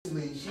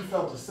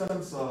felt a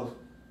sense of,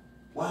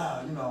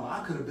 wow, you know,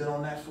 I could have been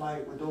on that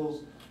flight with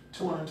those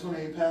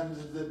 228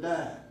 passengers that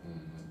died.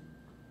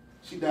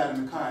 She died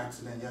in a car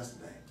accident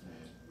yesterday.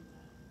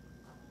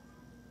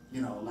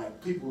 You know,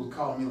 like people was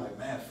calling me like,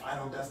 man,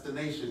 Final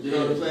Destination. You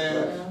know what I'm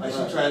saying? Like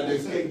she tried to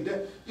escape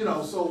death. You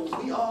know, so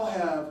we all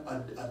have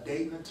a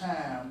date and a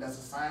time that's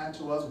assigned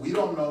to us. We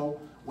don't know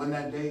when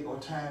that date or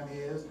time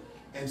is.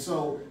 And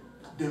so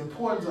the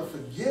importance of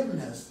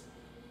forgiveness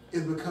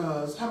is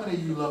because, how many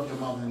of you love your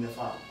mother and your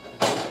father?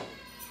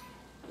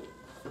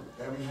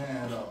 Every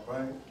hand up,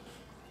 right?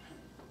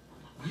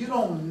 You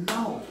don't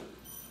know.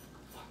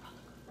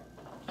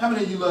 How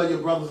many of you love your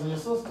brothers and your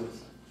sisters?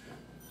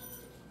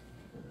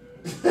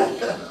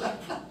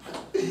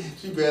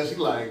 She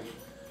like,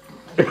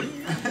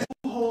 you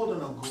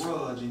holding a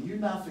grudge and you're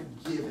not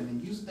forgiving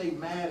and you stay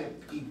mad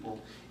at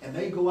people and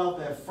they go out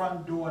that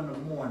front door in the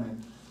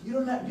morning, you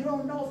don't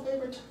know if they're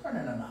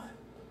returning or not,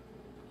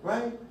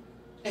 right?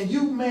 And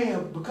you may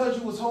have, because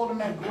you was holding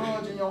that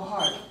grudge in your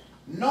heart,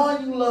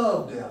 knowing you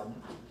love them,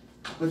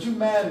 but you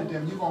mad at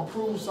them, you're going to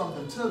prove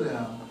something to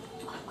them.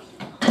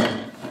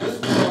 This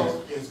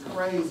world is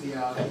crazy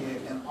out here,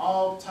 and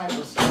all type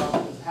of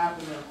stuff is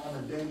happening on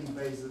a daily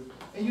basis,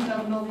 and you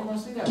never know if you're going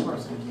to see that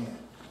person again.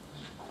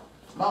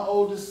 My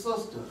oldest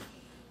sister,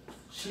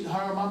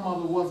 her and my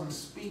mother wasn't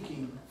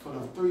speaking for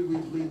the 3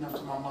 weeks leading up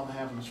to my mother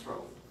having a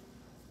stroke.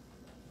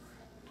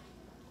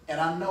 And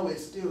I know it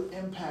still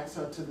impacts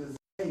her to this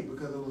day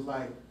because it was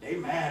like, they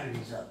mad at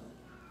each other.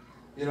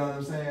 You know what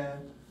I'm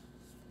saying?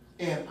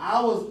 And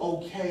I was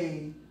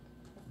okay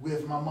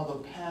with my mother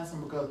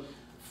passing because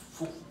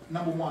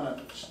number one,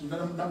 she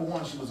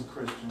was a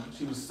Christian.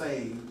 She was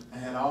saved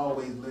and had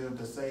always lived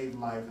a saved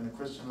life and a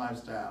Christian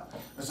lifestyle.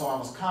 And so I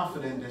was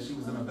confident that she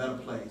was in a better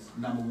place,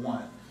 number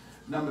one.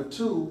 Number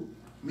two,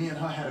 me and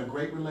her had a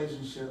great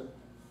relationship.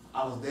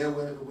 I was there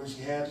with her when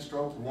she had the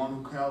stroke. The one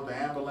who called the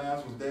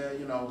ambulance was there,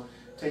 you know,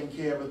 taking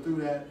care of her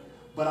through that.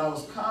 But I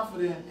was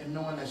confident in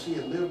knowing that she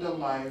had lived her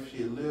life.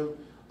 She had lived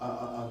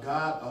a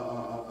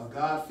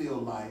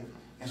God-filled life.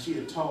 And she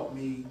had taught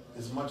me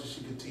as much as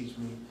she could teach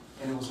me.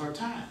 And it was her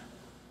time.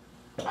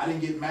 I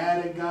didn't get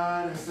mad at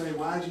God and say,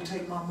 why'd you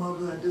take my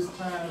mother at this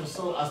time? And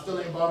so I still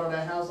ain't bought her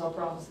that house I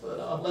promised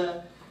her, all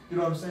that. You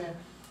know what I'm saying?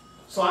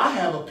 So I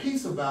have a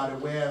peace about it,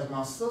 whereas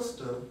my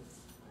sister,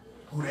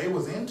 who they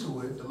was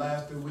into it the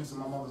last 3 weeks of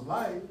my mother's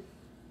life,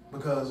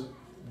 because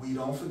we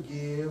don't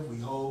forgive, we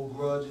hold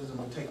grudges, and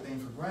we take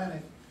things for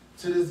granted,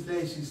 to this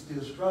day she's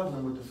still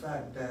struggling with the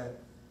fact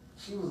that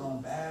she was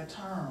on bad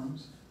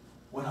terms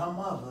with her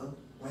mother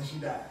when she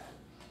died.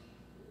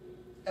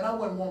 And I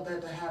wouldn't want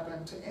that to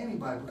happen to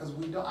anybody because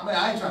we don't, I mean,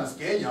 I ain't trying to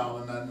scare y'all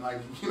or nothing,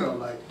 like, you know,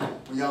 like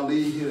when y'all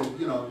leave here,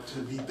 you know, to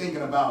be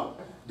thinking about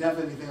death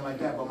or anything like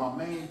that. But my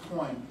main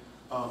point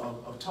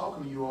of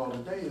talking to you all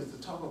today is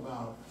to talk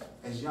about,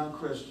 as young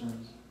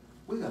Christians,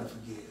 we gotta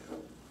forgive.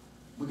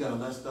 We gotta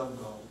let stuff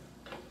go.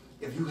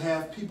 If you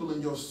have people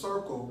in your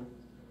circle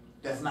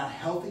that's not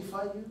healthy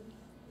for you,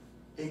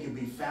 it can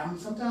be family.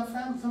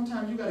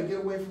 Sometimes you gotta get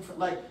away from,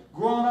 like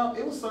growing up,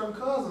 it was certain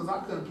cousins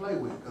I couldn't play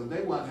with because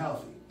they weren't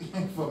healthy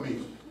for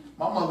me.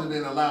 My mother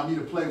didn't allow me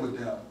to play with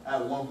them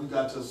once we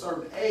got to a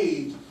certain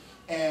age,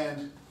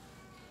 and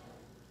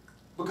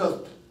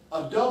because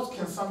adults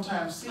can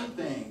sometimes see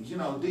things. You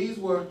know, these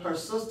were her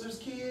sister's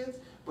kids,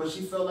 but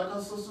she felt like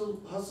her sisters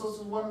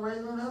wasn't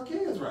raising her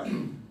kids right.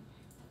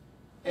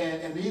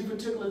 And these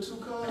particular two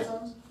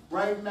cousins,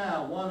 right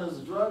now, one is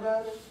a drug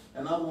addict,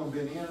 and the other one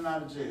been in and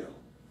out of jail.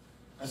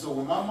 And so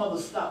when my mother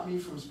stopped me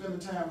from spending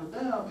time with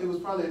them, it was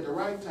probably at the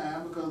right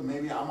time because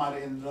maybe I might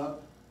have ended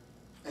up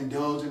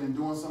indulging and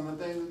doing some of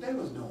the things that they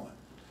was doing.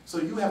 So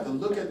you have to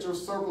look at your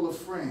circle of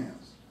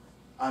friends.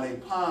 Are they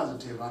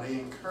positive? Are they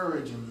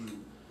encouraging you?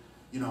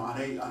 You know, are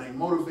they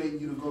motivating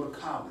you to go to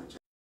college?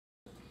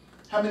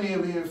 How many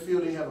of you here feel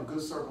they have a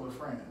good circle of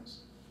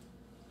friends?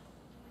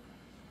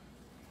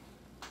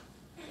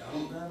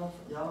 Y'all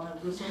don't have a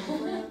good circle of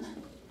friends?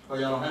 Or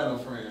y'all don't have no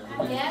friends?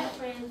 I have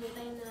friends, but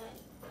they not.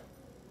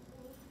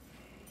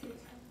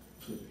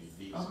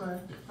 Okay.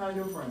 How are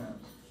your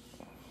friends?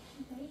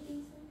 They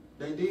decent.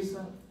 They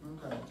decent?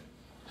 Okay.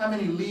 How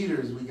many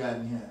leaders we got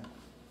in here?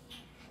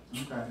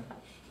 Okay.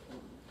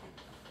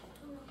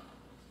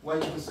 Why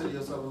you consider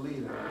yourself a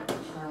leader?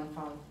 I don't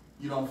follow.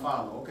 You don't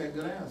follow. Okay,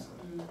 good answer.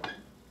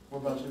 What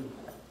about you?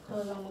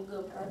 Because I'm a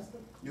good person.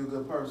 You're a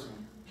good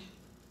person.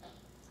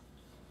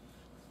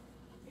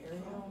 Very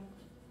young.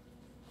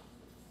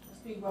 I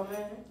speak my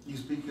mind. You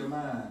speak your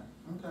mind.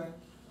 Okay.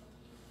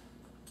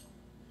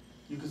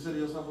 You consider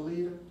yourself a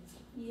leader?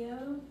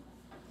 Yeah.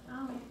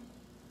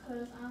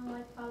 Because I don't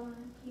like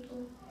following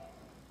people.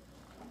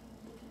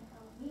 They can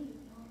follow me.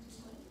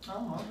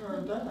 Oh, I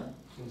heard that.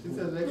 She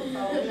said they can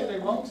follow me if they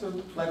want to,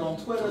 like on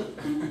Twitter.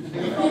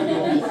 They can follow me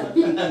on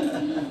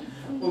Twitter.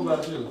 What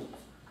about you?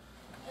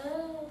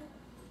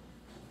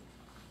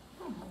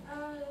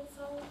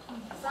 So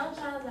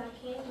sometimes I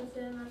can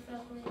consider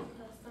myself a leader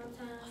because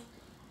sometimes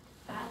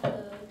I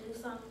could do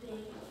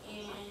something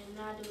and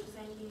not do the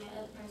same thing that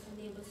other person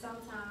did, but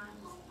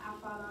sometimes I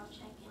fall off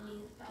track and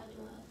need to start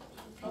doing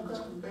other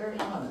things. Okay, Very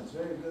honest,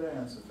 very good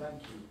answer,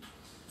 thank you.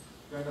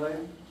 Young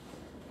lady?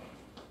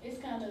 It's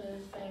kind of the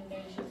same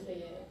thing she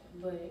said,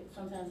 but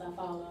sometimes I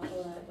fall off a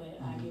lot, but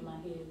I get my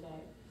head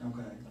back.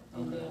 Okay.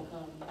 And they'll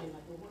come and be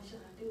like, well, what should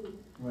I do?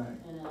 Right.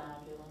 And then I'll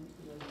give them,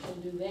 you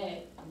shouldn't do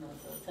that,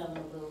 so tell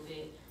them a little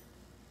bit.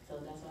 So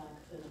that's why I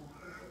consider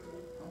myself a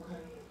leader.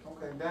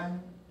 Okay,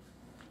 Daniel?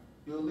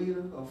 You a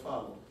leader or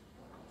follower?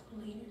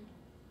 Leader.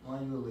 Why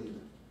are you a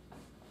leader?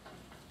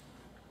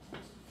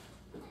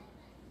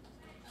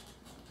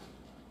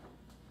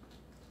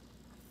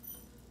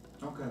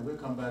 Okay, we'll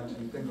come back to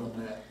you. Think on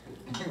that.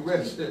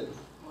 Richard.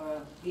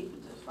 Well, people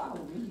just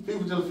follow me.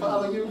 People just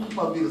follow you? You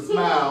must be the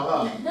smile,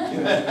 huh?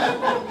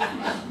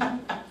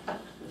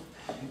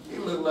 He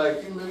look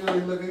like, he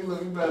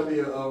better be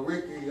a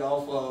Ricky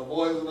off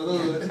Boys in the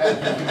Hood.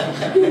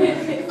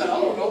 I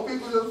don't know,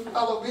 people just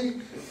follow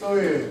me. Go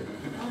ahead.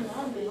 I'm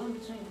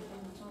between.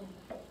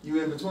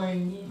 You in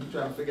between? Yeah. You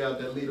trying to figure out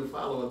that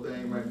leader-follower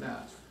thing right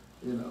now.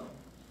 You know,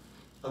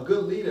 a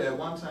good leader at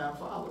one time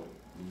followed.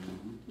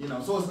 You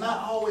know, so it's not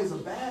always a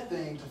bad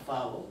thing to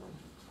follow,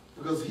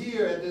 because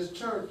here at this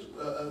church,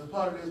 as a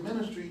part of this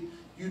ministry,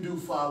 you do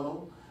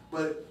follow,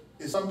 but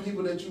it's some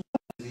people that you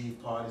leave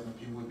parties and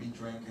people would be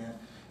drinking,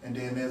 and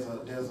then there's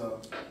a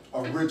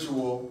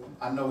ritual.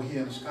 I know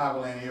here in the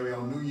Chicagoland area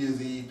on New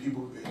Year's Eve,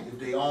 people, if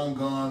they own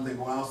guns, they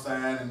go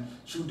outside and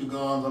shoot the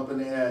guns up in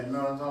the air. You know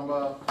what I'm talking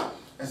about?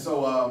 And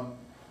so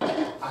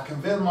I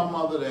convinced my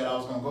mother that I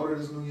was gonna go to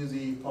this New Year's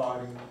Eve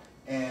party,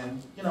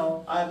 and you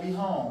know, I'd be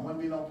home,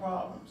 wouldn't be no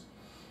problems.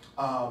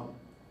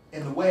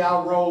 And the way I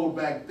rolled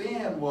back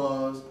then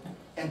was,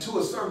 and to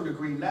a certain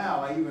degree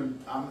now,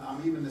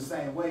 I'm even the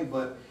same way,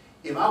 but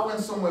if I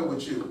went somewhere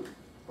with you,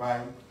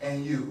 right,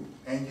 and you,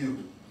 and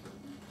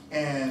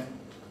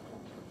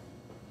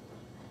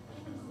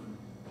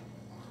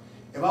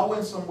if I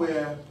went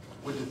somewhere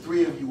with the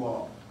three of you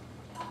all,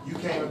 you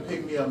came and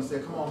picked me up and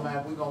said, come on,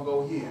 Mack, we're gonna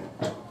go here.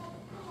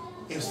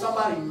 If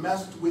somebody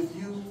messed with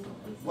you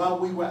while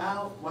we were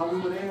out, while we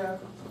were there,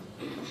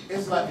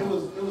 it's like it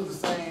was the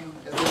same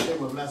as if they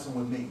were messing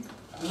with me.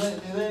 Does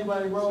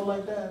anybody roll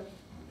like that?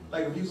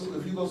 Like if you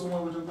go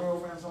somewhere with your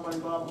girlfriend, somebody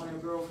bothering your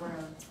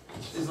girlfriend,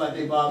 it's like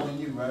they bothering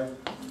you, right?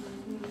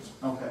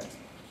 Okay.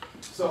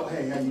 So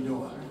hey, how you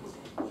doing?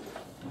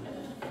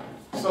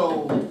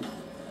 So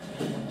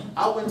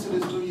I went to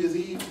this New Year's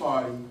Eve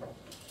party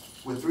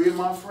with three of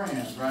my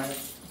friends, right?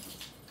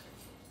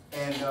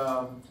 And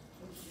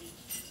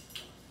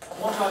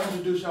why don't y'all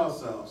introduce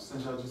yourselves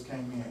since y'all just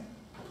came in?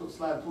 Pull the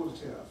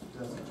chair up.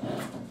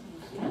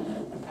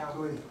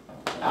 Go ahead.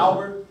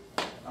 Albert?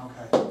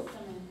 Okay.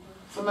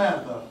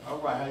 Samantha. All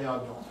right, how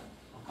y'all doing?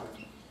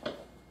 Okay.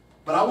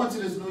 But I went to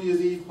this New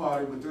Year's Eve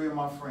party with three of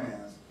my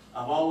friends.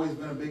 I've always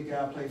been a big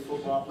guy, played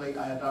football, I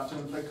had the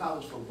opportunity to play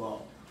college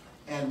football.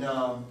 And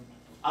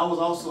I was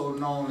also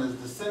known as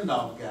the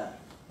send-off guy.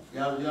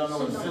 Y'all know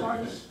what the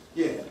send-off is?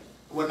 Yeah.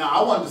 Well, now,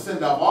 I wasn't the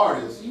send-off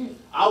artist.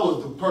 I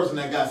was the person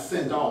that got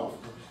sent off,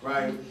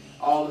 right?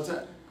 All the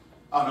time.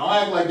 Oh, don't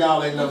act like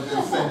y'all ain't never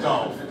been sent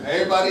off.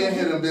 Everybody in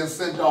here done been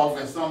sent off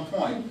at some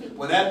point.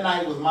 Well, that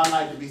night was my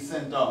night to be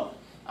sent off.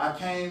 I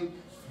came,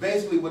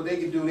 basically what they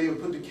could do, they would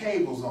put the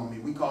cables on me.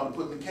 We called it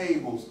putting the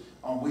cables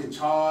on. They'd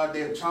charge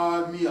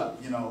me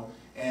up, you know.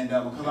 And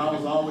because I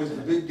was always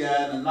the big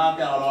guy and the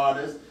knockout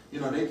artist,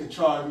 you know, they could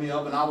charge me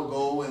up and I would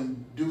go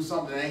and do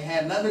something that ain't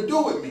had nothing to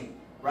do with me,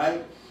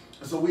 right?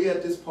 And so we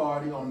at this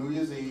party on New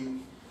Year's Eve,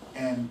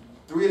 and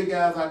three of the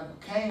guys I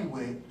came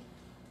with,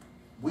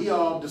 we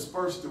all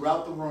dispersed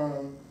throughout the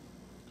room.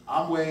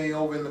 I'm way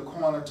over in the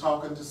corner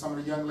talking to some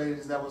of the young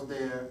ladies that was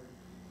there,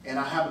 and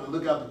I happened to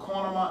look out the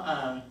corner of my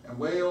eye, and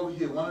way over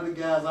here, one of the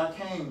guys I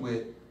came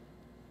with,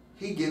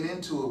 he getting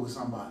into it with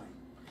somebody.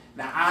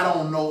 Now, I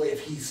don't know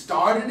if he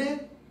started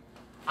it.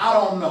 I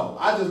don't know.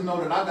 I just know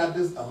that I got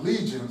this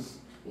allegiance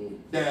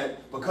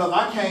that because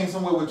I came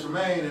somewhere with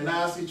Tremaine, and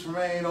now I see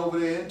Tremaine over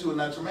there into it.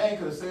 Now, Tremaine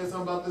could have said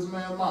something about this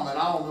man's mama, and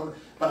I don't know.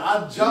 But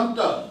I jumped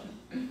up,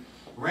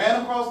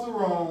 ran across the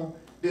room,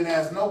 didn't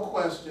ask no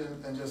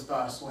questions, and just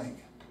started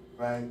swinging,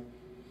 right?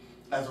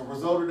 As a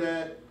result of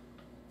that,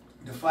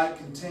 the fight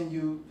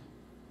continued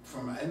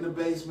from in the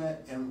basement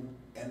and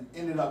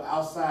ended up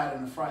outside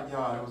in the front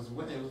yard. It was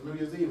New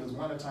Year's Eve, it was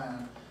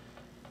wintertime.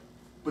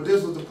 But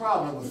this was the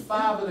problem, it was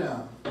 5 of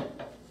them.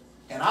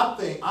 And I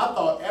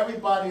thought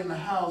everybody in the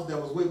house that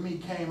was with me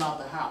came out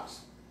the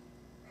house.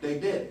 They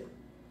did.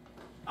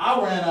 I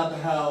ran out the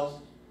house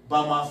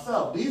by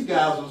myself. These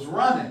guys was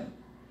running.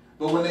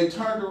 But when they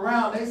turned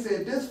around, they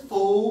said, this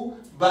fool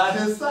by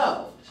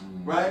himself,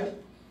 right?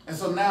 And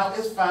so now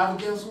it's 5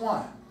 against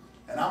 1.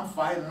 And I'm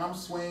fighting, I'm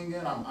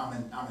swinging, I'm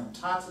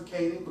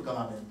intoxicated because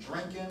I've been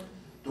drinking,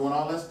 doing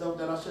all that stuff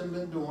that I shouldn't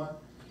have been doing.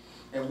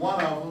 And one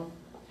of them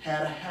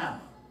had a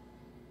hammer.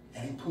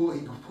 And he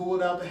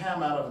pulled out the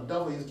hammer out of a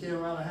duffel. He was carrying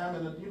around a hammer.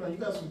 And, you know, you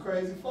got some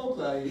crazy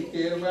folks out here. He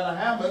carried around a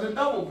hammer in a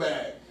duffel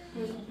bag.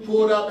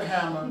 Pulled out the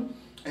hammer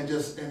and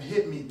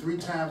hit me 3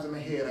 times in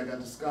the head. I got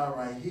the scar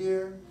right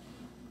here,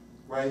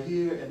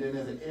 and then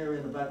there's an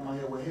area in the back of my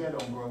head where hair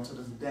don't grow to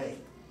this day.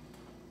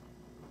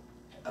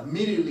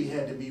 immediately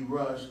had to be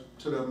rushed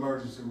to the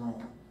emergency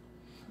room.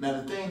 Now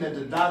the thing that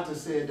the doctor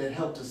said that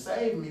helped to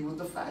save me was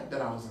the fact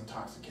that I was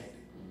intoxicated.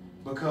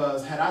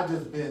 Because had I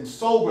just been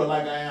sober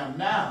like I am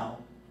now,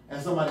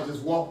 and somebody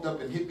just walked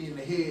up and hit me in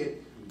the head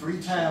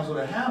 3 times with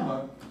a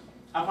hammer,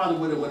 I probably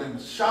would have went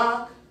into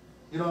shock,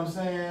 you know what I'm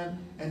saying,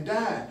 and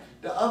died.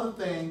 The other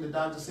thing the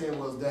doctor said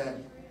was that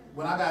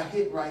when I got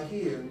hit right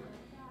here,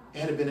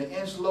 had it been an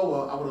inch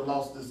lower, I would have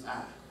lost this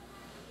eye.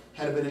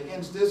 Had it been an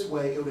inch this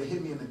way, it would have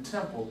hit me in the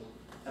temple,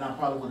 and I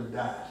probably would have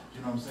died.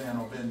 You know what I'm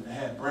saying? Or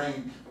had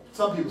brain.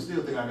 Some people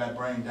still think I got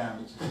brain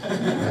damage.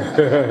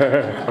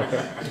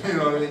 You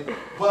know what I mean?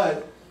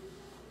 But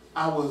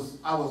I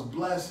was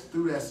blessed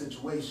through that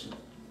situation.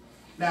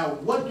 Now,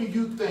 what do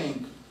you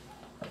think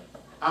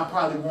I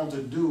probably want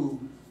to do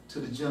to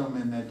the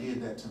gentleman that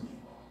did that to me?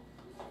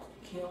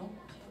 Kill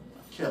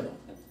him,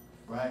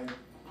 right?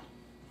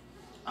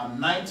 I'm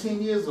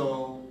 19 years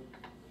old.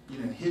 You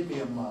done hit me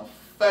in my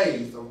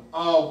face, of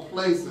all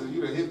places.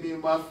 You done hit me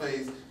in my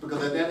face,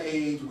 because at that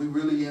age, we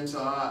really into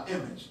our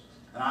image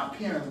and our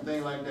appearance and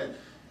things like that.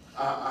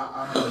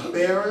 I'm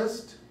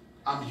embarrassed.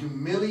 I'm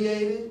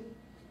humiliated.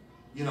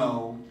 You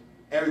know,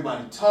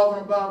 everybody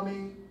talking about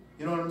me.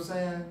 You know what I'm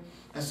saying?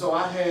 And so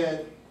I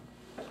had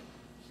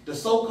the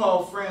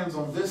so-called friends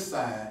on this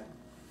side.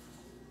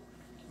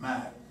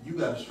 Mack, you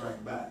got to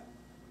strike back.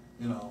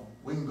 You know,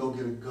 we can go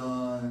get a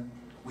gun.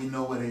 We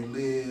know where they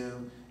live.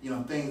 You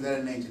know, things of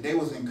that nature. They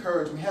was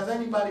encouraging me. Has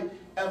anybody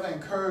ever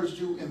encouraged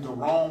you in the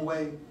wrong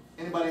way?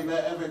 Anybody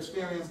ever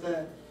experienced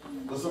that?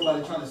 Was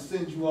somebody trying to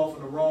send you off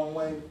in the wrong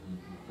way?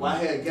 Well, I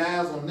had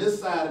guys on this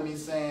side of me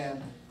saying,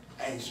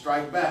 hey,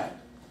 strike back.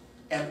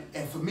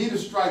 And for me to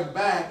strike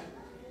back,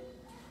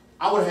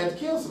 I would have had to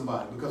kill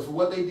somebody, because for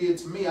what they did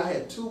to me, I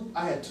had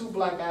two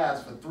black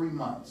eyes for 3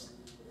 months.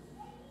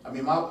 I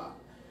mean,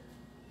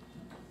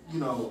 you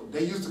know,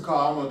 they used to call,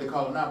 I don't know what they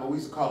call it now, but we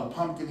used to call it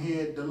pumpkin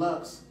head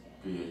deluxe.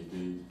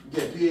 PhD.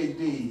 Yeah,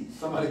 PhD.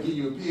 Somebody give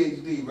you a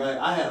PhD, right?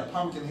 I had a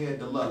pumpkin head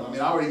deluxe. I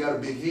mean, I already got a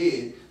big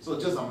head, so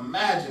just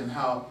imagine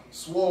how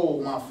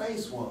swole my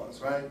face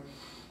was, right?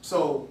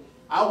 So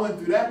I went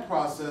through that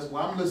process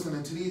where I'm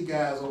listening to these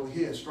guys over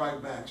here,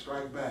 strike back,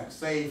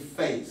 save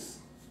face,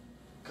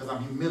 because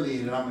I'm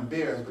humiliated, I'm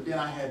embarrassed. But then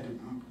I had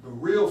the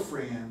real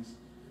friends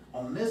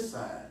on this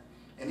side,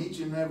 and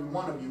each and every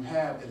one of you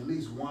have at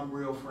least one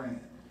real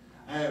friend.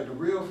 I had the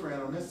real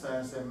friend on this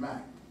side said,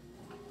 Mack,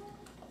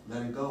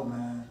 let it go,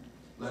 man.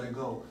 Let it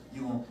go.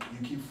 You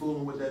keep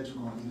fooling with that, you're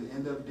going to either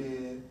end up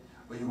dead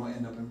or you're going to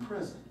end up in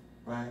prison,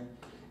 right?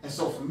 And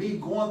so for me,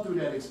 going through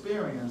that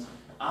experience,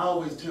 I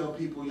always tell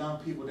people, young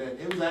people, that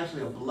it was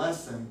actually a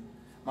blessing.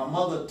 My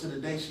mother, to the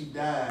day she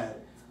died,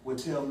 would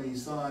tell me,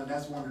 son,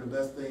 that's one of the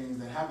best things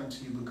that happened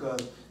to you,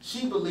 because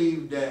she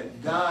believed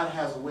that God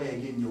has a way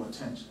of getting your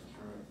attention.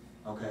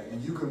 Okay,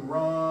 and you can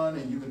run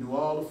and you can do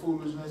all the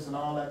foolishness and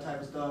all that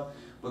type of stuff,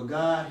 but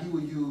God, He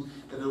will use,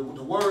 the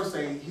words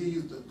say, He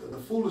used the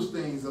foolish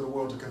things of the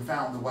world to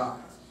confound the wise.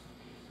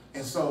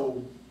 And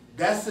so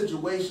that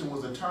situation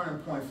was a turning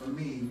point for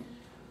me,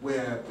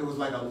 where it was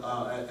like,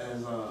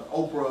 as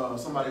Oprah,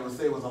 somebody would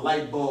say, it was a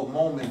light bulb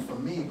moment for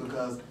me,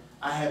 because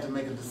I had to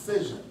make a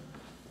decision.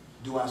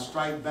 Do I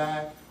strike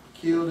back,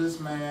 kill this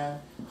man,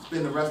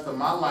 spend the rest of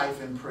my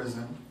life in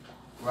prison,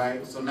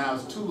 right? So now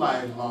it's 2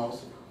 lives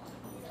lost.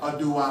 Or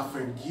do I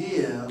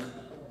forgive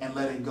and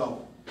let it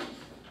go?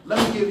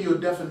 Let me give you a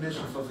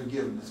definition for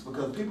forgiveness,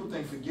 because people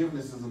think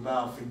forgiveness is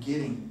about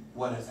forgetting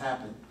what has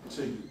happened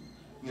to you.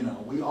 You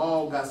know, we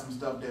all got some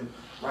stuff that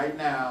right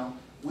now,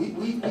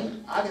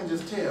 I can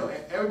just tell,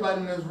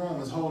 everybody in this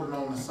room is holding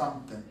on to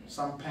something,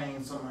 some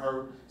pain, some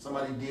hurt.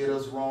 Somebody did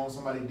us wrong,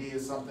 somebody did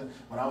something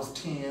when I was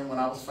 10, when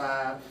I was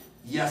 5,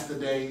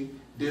 yesterday,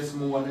 this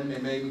morning, they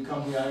made me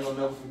come here. I ain't gonna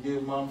never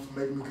forgive Mom for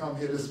making me come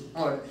here this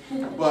morning.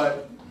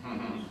 But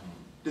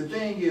the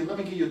thing is, let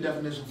me give you a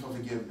definition for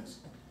forgiveness.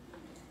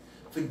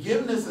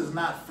 Forgiveness is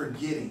not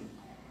forgetting.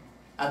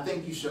 I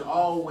think you should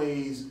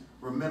always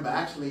remember.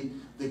 Actually,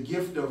 the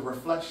gift of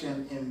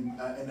reflection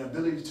and the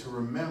ability to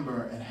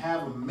remember and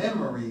have a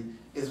memory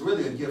is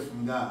really a gift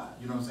from God.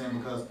 You know what I'm saying?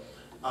 Because,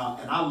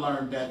 and I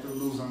learned that through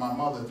losing my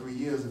mother 3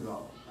 years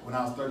ago. When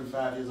I was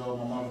 35 years old,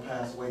 my mother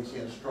passed away. She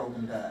had a stroke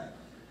and died.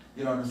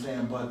 You know what I'm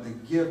saying? But the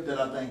gift that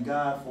I thank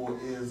God for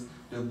is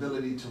the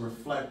ability to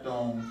reflect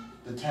on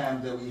the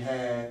times that we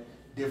had,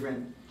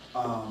 different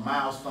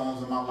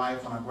milestones in my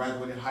life. When I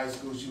graduated high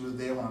school, she was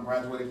there. When I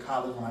graduated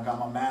college, when I got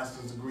my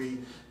master's degree,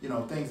 you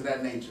know, things of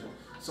that nature.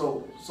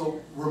 So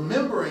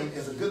remembering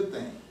is a good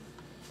thing.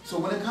 So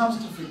when it comes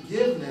to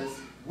forgiveness,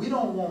 we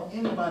don't want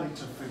anybody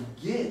to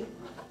forget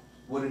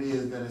what it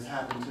is that has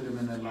happened to them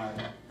in their life.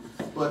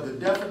 But the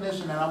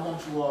definition that I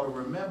want you all to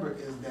remember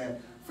is that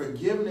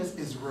forgiveness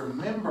is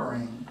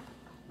remembering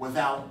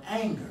without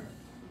anger.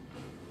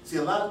 See,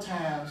 a lot of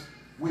times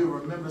we'll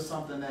remember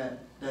something that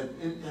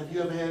have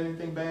you ever had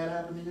anything bad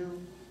happen to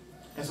you?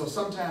 And so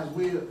sometimes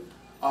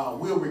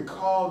we'll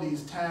recall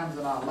these times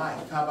in our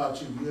life. How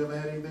about you? You ever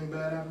had anything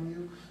bad happen to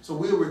you? So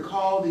we'll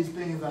recall these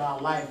things in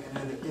our life,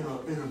 and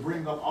it'll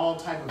bring up all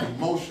type of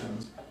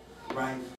emotions, right?